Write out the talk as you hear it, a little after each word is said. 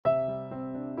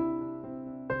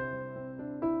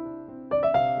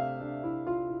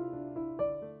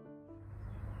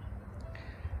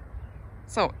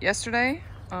So yesterday,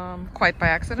 quite by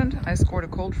accident, I scored a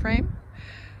cold frame.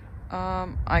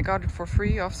 I got it for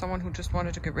free off someone who just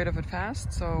wanted to get rid of it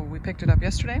fast, so we picked it up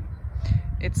yesterday.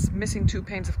 It's missing 2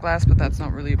 panes of glass, but that's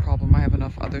not really a problem. I have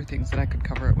enough other things that I could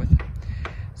cover it with.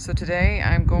 So today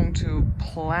I'm going to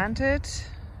plant it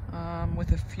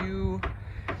with a few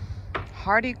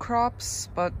hardy crops,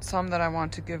 but some that I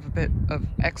want to give a bit of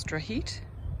extra heat.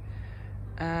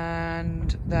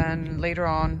 And then later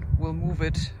on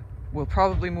we'll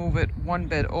probably move it one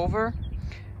bed over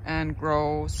and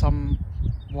grow some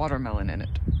watermelon in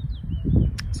it.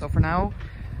 So for now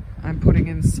I'm putting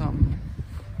in some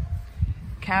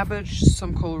cabbage,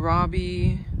 some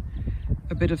kohlrabi,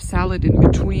 a bit of salad in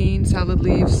between, salad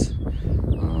leaves,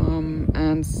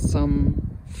 and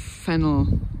some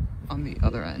fennel on the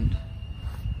other end.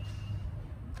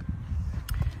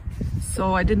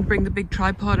 So I didn't bring the big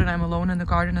tripod and I'm alone in the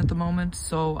garden at the moment,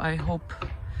 so I hope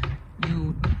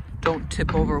you don't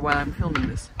tip over while I'm filming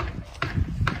this.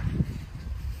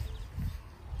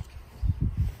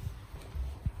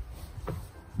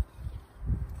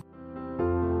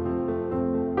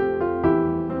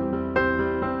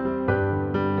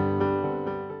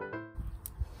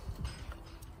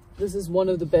 This is one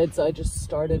of the beds I just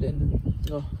started in.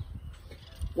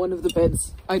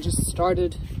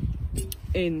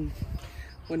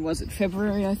 When was it?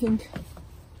 February, I think.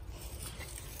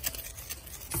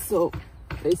 So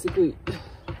basically,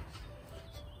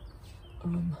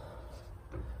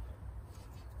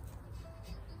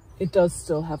 it does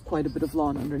still have quite a bit of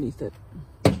lawn underneath it.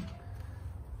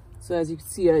 So as you can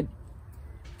see, I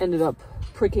ended up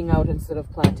pricking out instead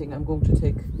of planting. I'm going to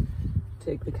take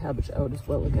the cabbage out as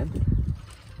well again.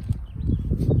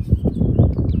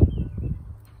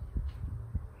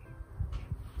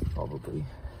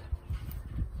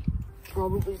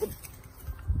 Probably the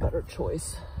better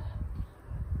choice.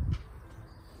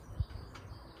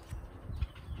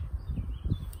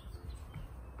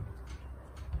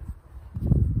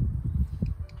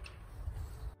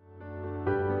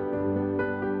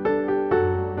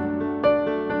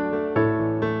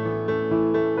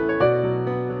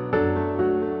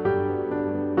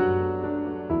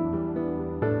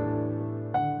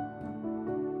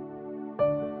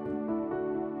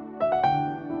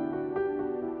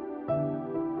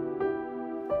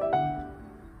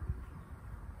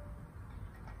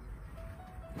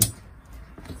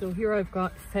 So here I've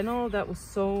got fennel that was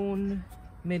sown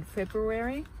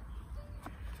mid-February,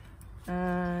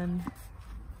 and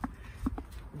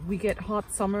we get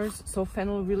hot summers, so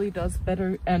fennel really does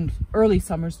better, and early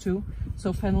summers too,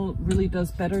 so fennel really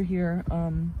does better here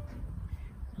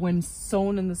when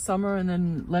sown in the summer and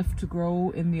then left to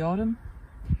grow in the autumn.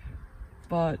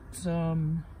 But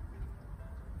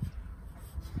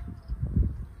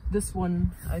this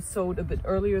one I sowed a bit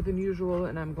earlier than usual,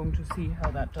 and I'm going to see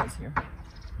how that does here.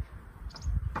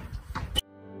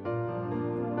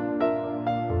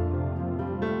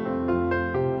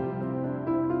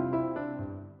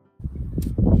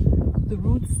 The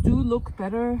roots do look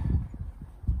better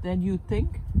than you'd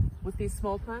think with these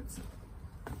small plants.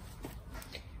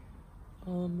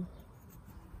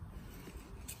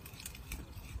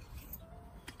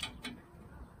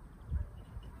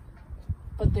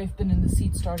 But they've been in the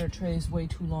seed starter trays way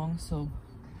too long, so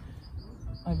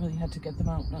I really had to get them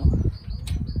out now.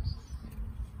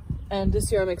 And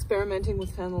this year I'm experimenting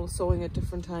with fennel, sowing at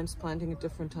different times, planting at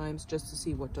different times, just to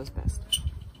see what does best.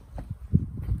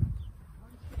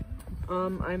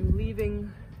 I'm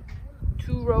leaving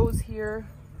 2 rows here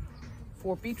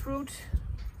for beetroot.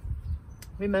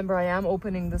 Remember, I am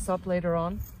opening this up later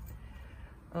on,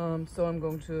 so I'm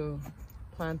going to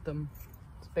plant them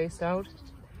spaced out.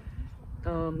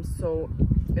 So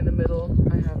in the middle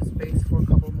I have space for a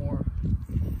couple more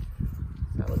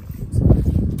salad seeds.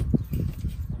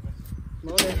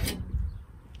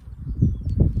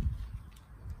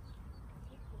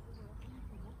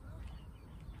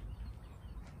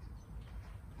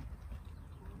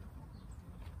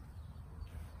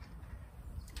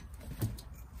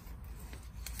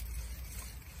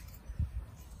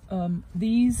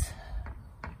 These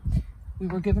we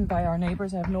were given by our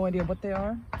neighbors. I have no idea what they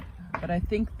are, but I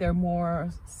think they're more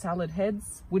salad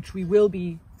heads, which we will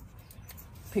be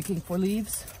picking for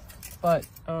leaves, but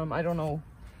I don't know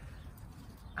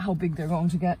how big they're going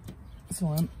to get. So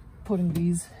I'm putting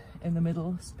these in the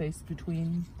middle, spaced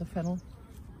between the fennel.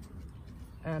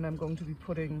 And I'm going to be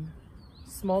putting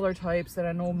smaller types that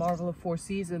I know Marvel of 4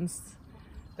 Seasons,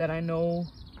 that I know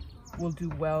will do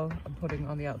well. I'm putting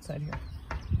on the outside here.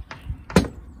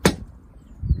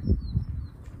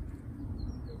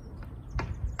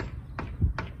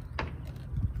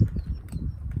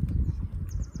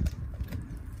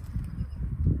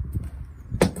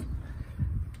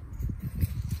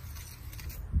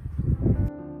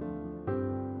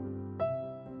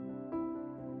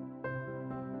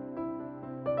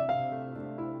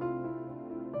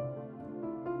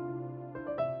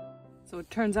 it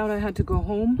turns out I had to go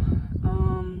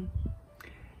home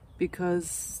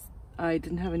because I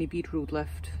didn't have any beetroot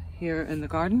left here in the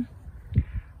garden.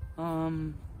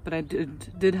 But I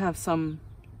did have some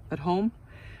at home.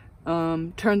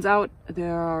 Turns out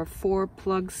there are 4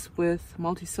 plugs with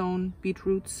multi-sown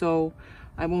beetroot, so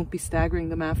I won't be staggering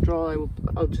them after all.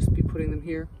 I'll just be putting them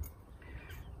here.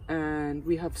 And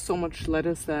we have so much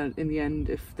lettuce that in the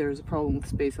end, if there's a problem with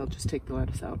space, I'll just take the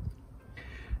lettuce out.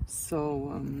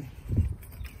 So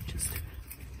just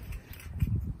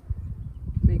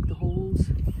make the holes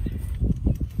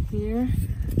here.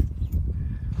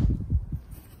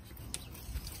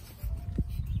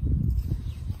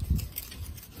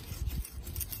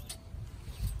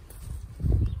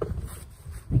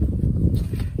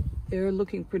 They're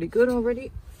looking pretty good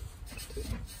already.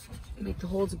 Make the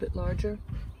holes a bit larger.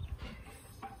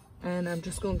 And I'm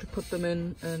just going to put them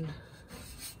in and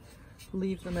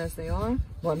leave them as they are.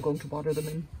 Well, I'm going to water them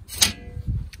in,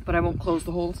 but I won't close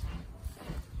the holes.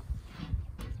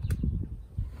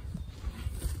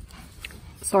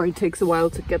 Sorry, it takes a while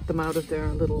to get them out of their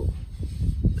little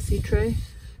seed tray.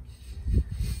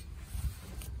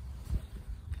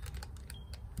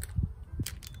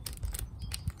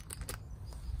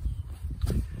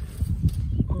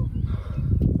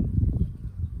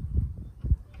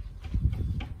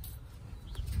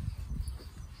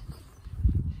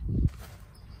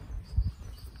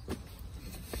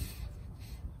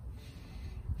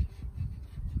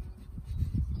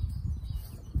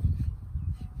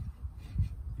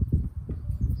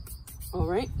 All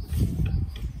right,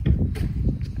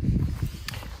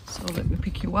 so let me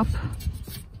pick you up.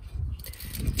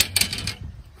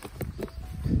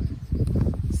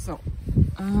 So,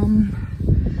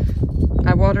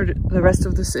 I watered the rest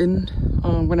of this in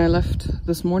when I left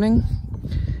this morning.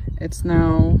 It's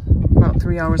now about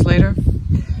 3 hours later.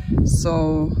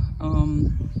 So,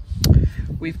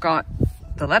 we've got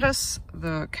the lettuce,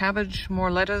 the cabbage,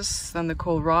 more lettuce, then the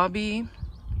kohlrabi,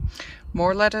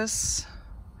 more lettuce,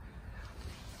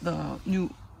 the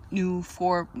new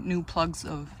 4 new plugs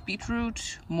of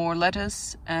beetroot, more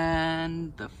lettuce,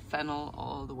 and the fennel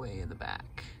all the way in the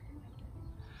back.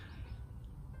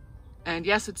 And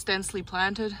yes, it's densely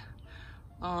planted.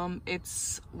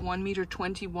 It's 1.20 meters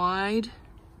wide,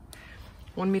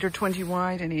 1.20 meters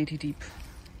wide and 80 deep.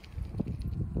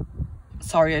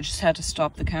 Sorry, I just had to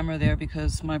stop the camera there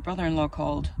because my brother-in-law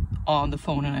called on the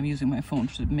phone and I'm using my phone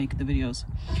to make the videos.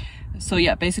 So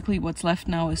yeah, basically what's left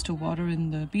now is to water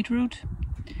in the beetroot,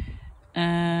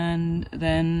 and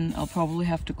then I'll probably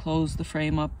have to close the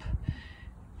frame up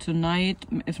tonight.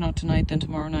 If not tonight, then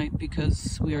tomorrow night,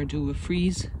 because we are due a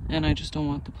freeze and I just don't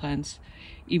want the plants,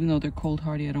 even though they're cold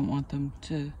hardy, I don't want them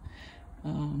to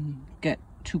get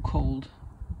too cold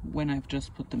when I've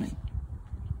just put them in.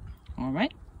 All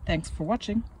right, thanks for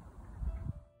watching.